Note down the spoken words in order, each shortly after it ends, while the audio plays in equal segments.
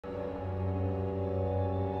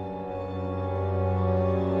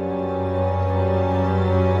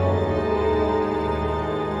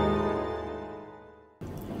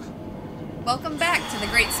welcome back to the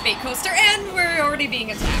Great Spate Coaster, and we're already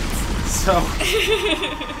being attacked.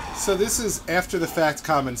 So this is after the fact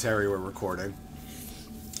commentary we're recording.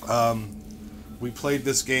 We played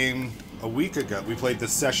this game a week ago. We played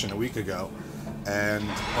this session a week ago, and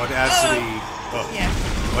Audacity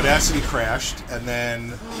crashed, and then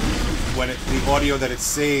when the audio that it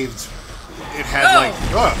saved, it had Oh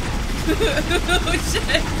shit.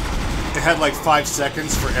 It had like 5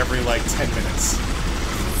 seconds for every like 10 minutes.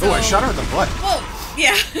 Oh, I shot her in the butt. Oh,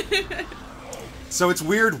 yeah. So it's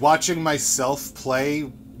weird watching myself play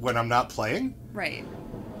when I'm not playing. Right.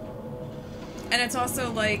 And it's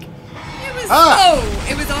also like, it was,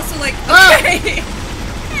 it was also like, okay.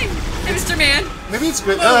 Hey, Mr. Man. Maybe it's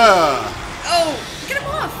good. Oh, get him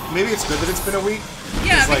off. Maybe it's good that it's been a week.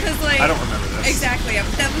 Yeah, because like I don't remember this. Exactly. I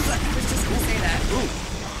was just gonna say that. Ooh.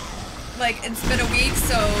 Like, it's been a week,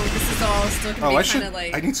 so this is all still gonna be kind of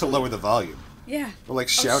like... I need to lower the volume. Yeah. We're like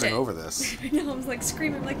shouting over this. I know, I was like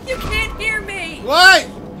screaming, like, you can't hear me! What?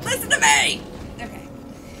 Listen to me! Okay.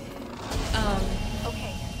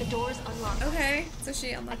 Okay, the door's unlocked. Okay, so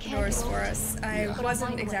she unlocked the doors for us. I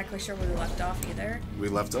wasn't exactly sure where we left off either. We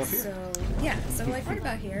left off here. So, yeah, so like right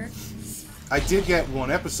about here. I did get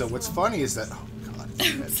one episode. What's funny is that... Oh, God. I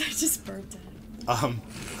just burped it.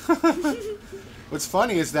 What's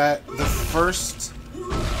funny is that the first...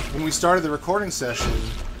 When we started the recording session,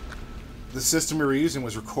 the system we were using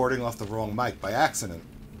was recording off the wrong mic by accident.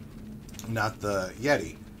 Not the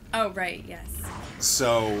Yeti. Oh, right, yes.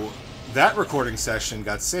 So that recording session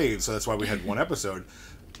got saved, so that's why we had one episode.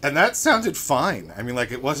 And that sounded fine. I mean,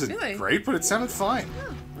 like, it wasn't great, but it sounded fine.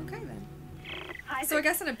 Oh, okay then. So I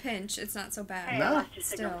guess in a pinch, it's not so bad. Hey, I lost your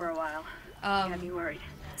signal for a while. Have you worried?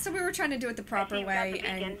 So we were trying to do it the proper way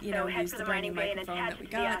and, you know, use the brand new microphone that we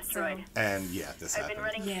got, so... And, yeah, this happened.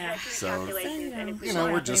 Yeah. So, you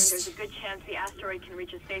know, we're just... There's a good chance the asteroid can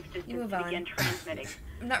reach a safe distance to begin transmitting.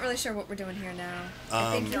 I'm not really sure what we're doing here now.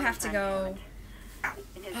 I think you have to go...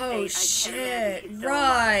 Oh, shit.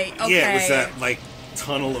 Right. Okay. Yeah, it was that, like,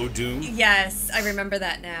 Tunnel o' Doom. Yes, I remember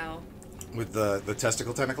that now. With the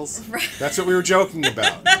testicle tentacles? Right. That's what we were joking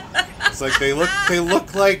about. It's like they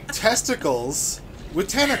look like testicles with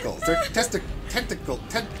tentacles. They're testicles. Tentacles.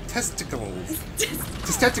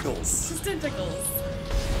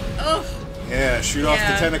 Oh. Yeah, shoot off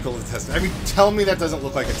the tentacle with testicle. I mean, tell me that doesn't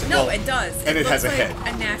look like a tentacle. No, it does. And it has a looks head.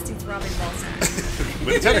 like a nasty throbbing ball sack.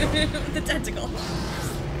 With a tentacle. With a tentacle.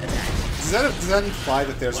 Does that imply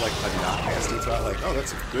that there's like a not nasty throb? Like, oh,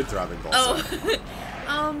 that's a good throbbing ball sack.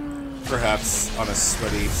 Perhaps on a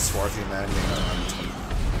sweaty, swarthy man named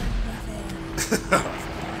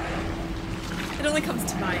It only comes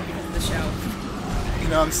to mind because of the show. You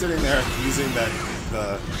know, I'm sitting there using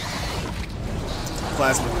the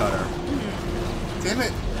plasma cutter. Damn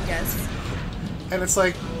it. Yes. And it's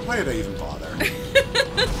like, why did I even bother?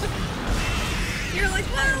 You're like,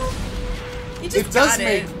 well, you just it does got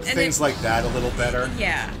make it. things like that a little better.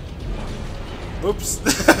 Yeah. Oops.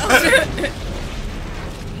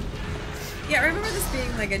 Yeah, I remember this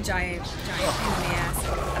being like a giant pain in the ass.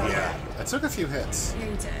 Oh, yeah, I took a few hits. Yeah,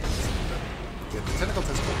 you did. Get the tentacle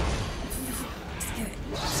testicle. Just get it.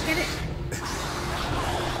 Just get it.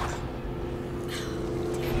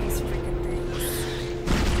 These freaking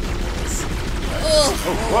things. Oh,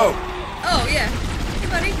 whoa. Oh, yeah. Hey,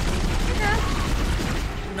 buddy. Hey, pal.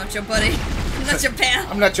 I'm not your buddy. I'm not your pal.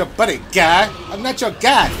 I'm not your buddy, guy. I'm not your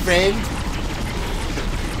guy, friend.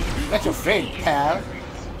 Not your friend, pal.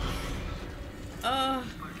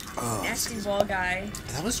 Nasty wall guy.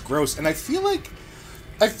 That was gross, and I feel like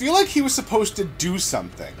he was supposed to do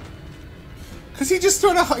something. Cause he just he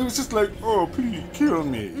was just like, oh, please kill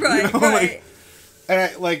me. Right, you know?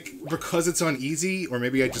 right. Because it's on easy, or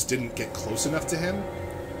maybe I just didn't get close enough to him.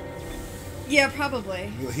 Yeah,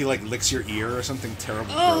 probably. He like licks your ear or something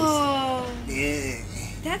terrible. Oh. Gross.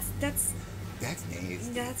 That's nasty.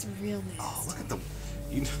 That's real nasty. Oh, look at the.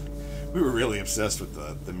 We were really obsessed with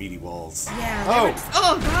the meaty walls. Yeah.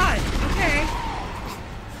 Oh God. Okay.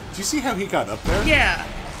 Do you see how he got up there? Yeah.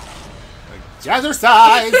 Like,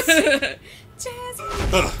 jazzercise! Jazz.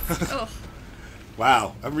 Oh.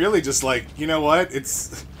 Wow. I'm really just like, you know what?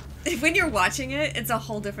 It's... When you're watching it, it's a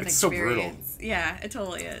whole different experience. So brutal. Yeah, it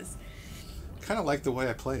totally is. Kind of like the way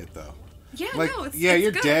I play it, though. Yeah, like, no, it's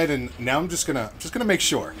you're good. Dead, and now I'm just gonna make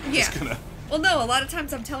sure. Yeah. Just gonna... Well, no, a lot of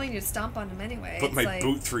times I'm telling you to stomp on them anyway. Put my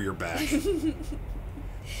boot through your back.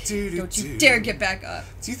 Don't you dare get back up.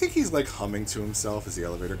 Do you think he's like humming to himself as the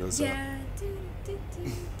elevator goes up? Yeah.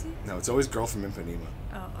 No, it's always Girl from Ipanema.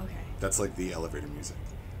 Oh, okay. That's like the elevator music.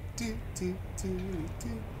 I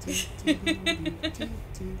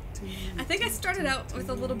think I started out with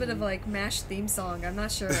a little bit of like MASH theme song. I'm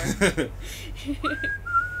not sure.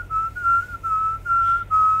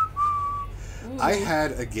 I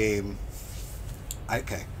had a game.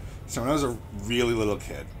 Okay, so when I was a really little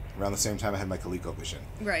kid, around the same time I had my ColecoVision.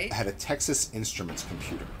 Right. I had a Texas Instruments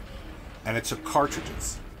computer, and it took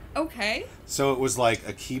cartridges. Okay. So it was like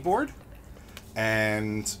a keyboard,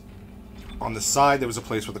 and on the side there was a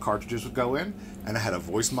place where the cartridges would go in, and it had a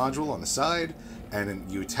voice module on the side, and then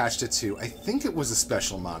you attached it to, I think it was a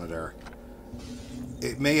special monitor.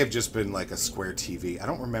 It may have just been like a square TV. I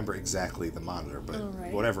don't remember exactly the monitor, but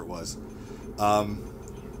whatever it was.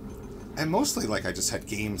 And mostly like I just had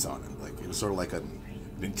games on it. Like it was sort of like a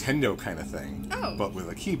Nintendo kind of thing, but with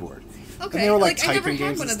a keyboard. Okay, and they were like I typing never had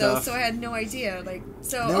games one and of those, stuff. so I had no idea. Like,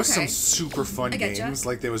 so There was some super fun games. Getcha.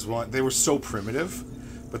 Like there was one. They were so primitive,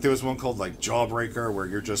 but there was one called like Jawbreaker, where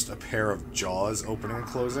you're just a pair of jaws opening and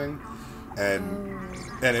closing, and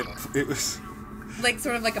it was like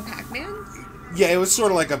sort of like a Pac-Man. Yeah, it was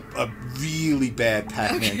sort of like a really bad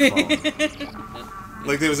Pac-Man clone.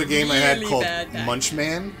 Like there was a game I had called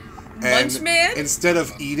Munchman. And Munchman? Instead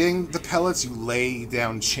of eating the pellets, you lay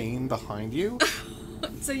down chain behind you.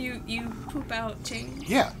 So you poop out chain?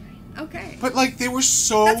 Yeah. Okay. But like they were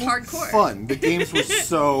so That's hardcore. fun. The games were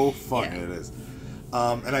so fun. Yeah. It is.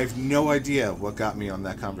 And I have no idea what got me on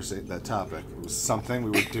that topic. It was something we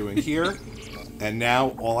were doing here, and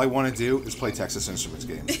now all I want to do is play Texas Instruments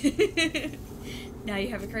games. Now you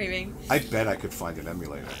have a craving. I bet I could find an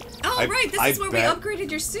emulator. Oh, right. This is where we upgraded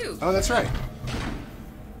your suit. Oh, that's right.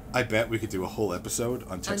 I bet we could do a whole episode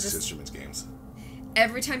on Texas Instruments games.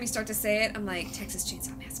 Every time you start to say it, I'm like, Texas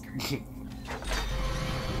Chainsaw Massacre.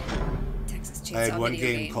 Texas Chainsaw I had one video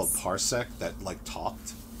game games. called Parsec that like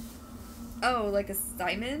talked. Oh, like a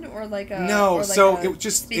Simon or like a no? Or like so a it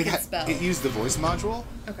just speak and spell. it used the voice module.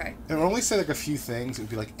 Okay. And it would only say like a few things. It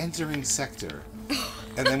would be like entering sector,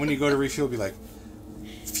 and then when you go to refuel, it'd be like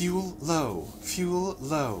fuel low, fuel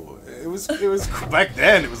low. It was back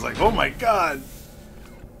then. It was like, oh my god.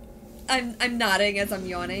 I'm nodding as I'm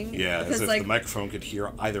yawning. Yeah, because, as if like, the microphone could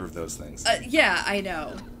hear either of those things. Yeah, I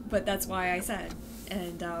know, but that's why I said.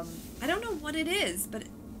 And I don't know what it is, but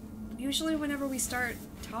usually whenever we start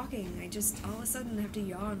talking, I just all of a sudden have to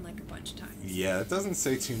yawn like a bunch of times. Yeah, it doesn't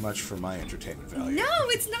say too much for my entertainment value. No,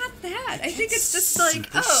 it's not that. I think it's just super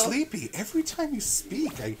like, sleepy. Every time you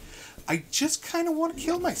speak, I just kind of want to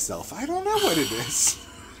kill myself. I don't know what it is.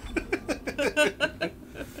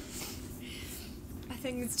 I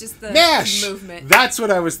think it's just the MASH! movement. That's what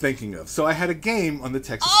I was thinking of. So I had a game on the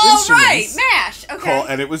Texas Oh, Instruments. right! MASH! Okay.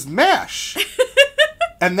 And it was MASH.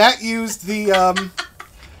 And that used the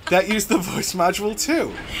voice module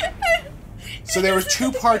too. So there were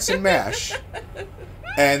two parts in MASH.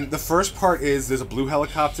 And the first part is there's a blue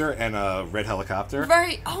helicopter and a red helicopter.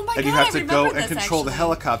 Right. Oh my god, and you have to go and this, control the actually.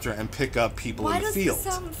 helicopter and pick up people in the field. Why does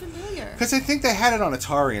this sound familiar? Because I think they had it on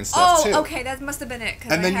Atari and stuff too. Oh, okay, that must have been it.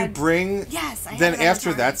 And then you bring. Yes, I had then it on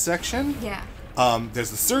after Atari. that section, Yeah.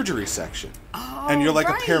 There's the surgery section. Oh, and you're like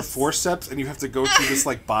right. a pair of forceps, and you have to go through this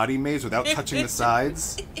like body maze without touching the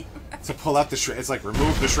sides to pull out the It's like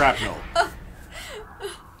remove the shrapnel.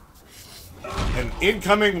 An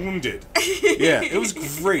incoming wounded. Yeah, it was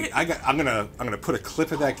great. I'm gonna put a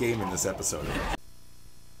clip of that game in this episode.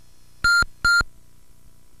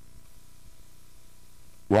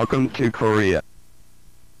 Welcome to Korea.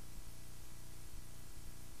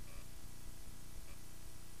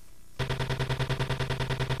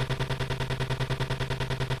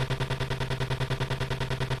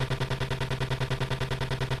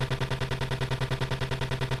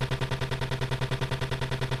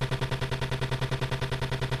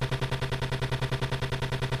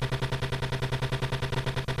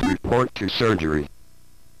 Report to surgery.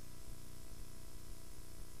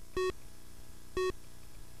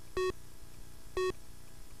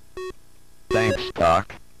 Thanks,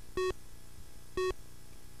 Doc.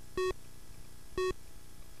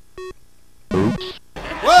 Oops.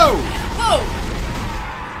 Whoa! Whoa!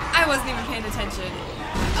 I wasn't even paying attention.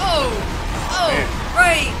 Oh! Man.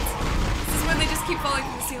 Right! This is when they just keep falling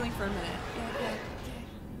from the ceiling for a minute.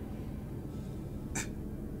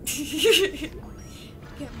 Yeah.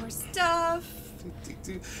 Get more stuff.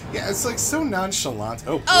 Yeah, it's like so nonchalant.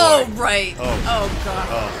 Oh boy. Oh, right. Oh. Oh, God.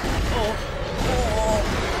 Oh. Oh.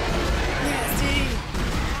 Nasty.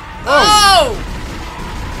 Oh!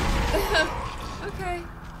 Okay.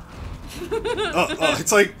 Oh,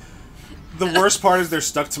 it's like the worst part is they're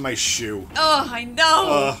stuck to my shoe. Oh, I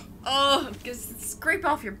know. Just scrape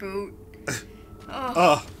off your boot.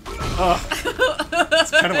 That's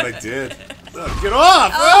kind of what I did. Get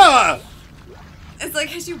off! Ah! It's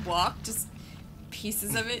like as you walk, just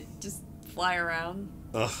pieces of it just fly around.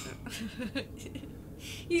 Ugh.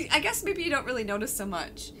 I guess maybe you don't really notice so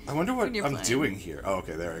much. I wonder what I'm playing. doing here. Oh,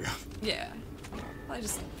 okay, there we go. Yeah. Probably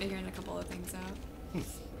just figuring a couple of things out.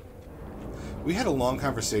 We had a long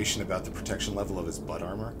conversation about the protection level of his butt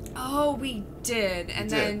armor. Oh, we did. And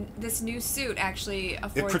We did. then this new suit actually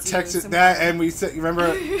affords It protected you some that, and we said, you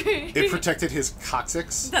remember, it protected his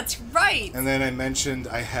coccyx. That's right. And then I mentioned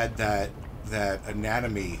I had that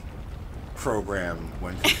anatomy program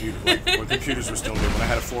when computers were still new, when I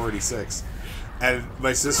had a 486. And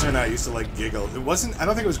my sister and I used to like giggle. It wasn't, I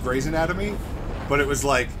don't think it was Grey's Anatomy, but it was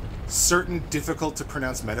like certain difficult to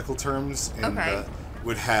pronounce medical terms in Okay.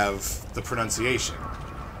 would have the pronunciation.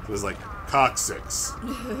 It was like coccyx,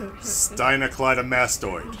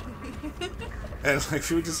 steinocleidomastoid. And like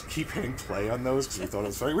we would just keep hitting play on those because we thought it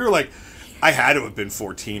was funny. We were like, I had to have been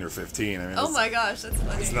 14 or 15. I mean, Oh my gosh, that's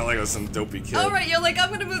funny. it's not like I was some dopey kid. Oh right, you're like, I'm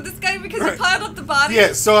gonna move this guy because Right. he piled up the body.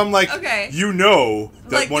 Yeah, so I'm like, Okay. you know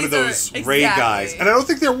that Like, one of these are- those raid exactly. guys, and I don't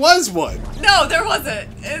think there was one. No, there wasn't.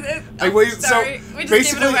 So Sorry. We just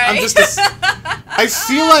basically, gave it away. I'm just.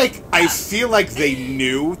 I feel like they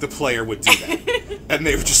knew the player would do that, and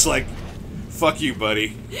they were just like, "Fuck you,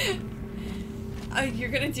 buddy." You're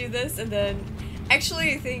gonna do this, and then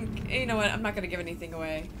actually, I think you know what? I'm not gonna give anything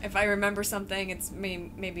away. If I remember something, it's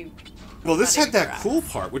maybe. Well, this not had even that correct. cool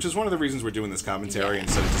part, which is one of the reasons we're doing this commentary Yeah.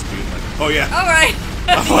 instead of just being like, "Oh yeah." All right.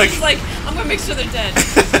 I'm like- It's like I'm gonna make sure they're dead.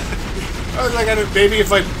 I was like, maybe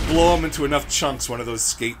if I blow them into enough chunks, one of those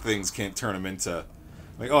skate things can't turn them into.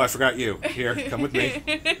 Like, oh, I forgot you. Here, come with me.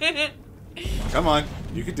 Come on,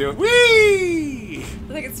 you can do it. Whee!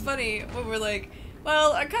 I think it's funny when we're like,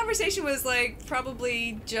 well, our conversation was like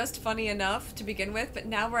probably just funny enough to begin with, but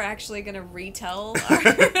now we're actually gonna retell our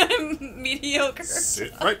mediocre.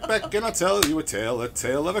 Sit right back and I'll tell you a tale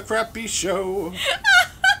of a crappy show.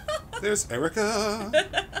 There's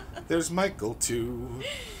Erica. There's Michael too.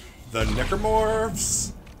 The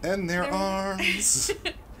Necromorphs and their arms.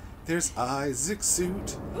 There's Isaac's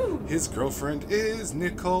suit. Ooh. His girlfriend is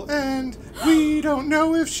Nicole, and we don't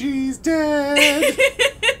know if she's dead.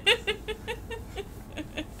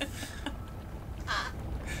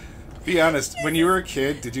 Be honest, when you were a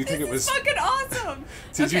kid, did you think This it was? is fucking awesome.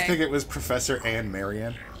 Did you Okay. think it was Professor Anne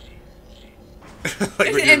Marion? Is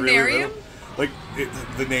it Anne Marion? Like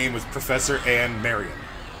the name was Professor Anne Marion.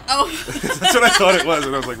 Oh. That's what I thought it was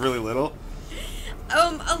when I was like really little. A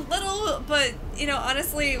little, but you know,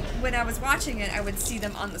 honestly, when I was watching it, I would see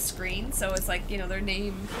them on the screen, so it's like their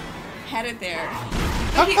name had it there.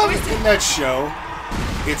 How He come always did- in that show,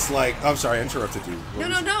 it's like I'm sorry, I interrupted you. What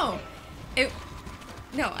was it? No.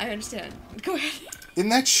 No, I understand. Go ahead. In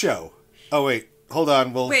that show. Oh wait, hold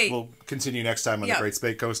on. Wait. We'll continue next time on Yeah. the Great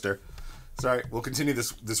Spade Coaster. Sorry, we'll continue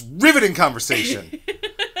this riveting conversation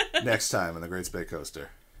next time on the Great Spade Coaster.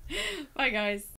 Bye, guys.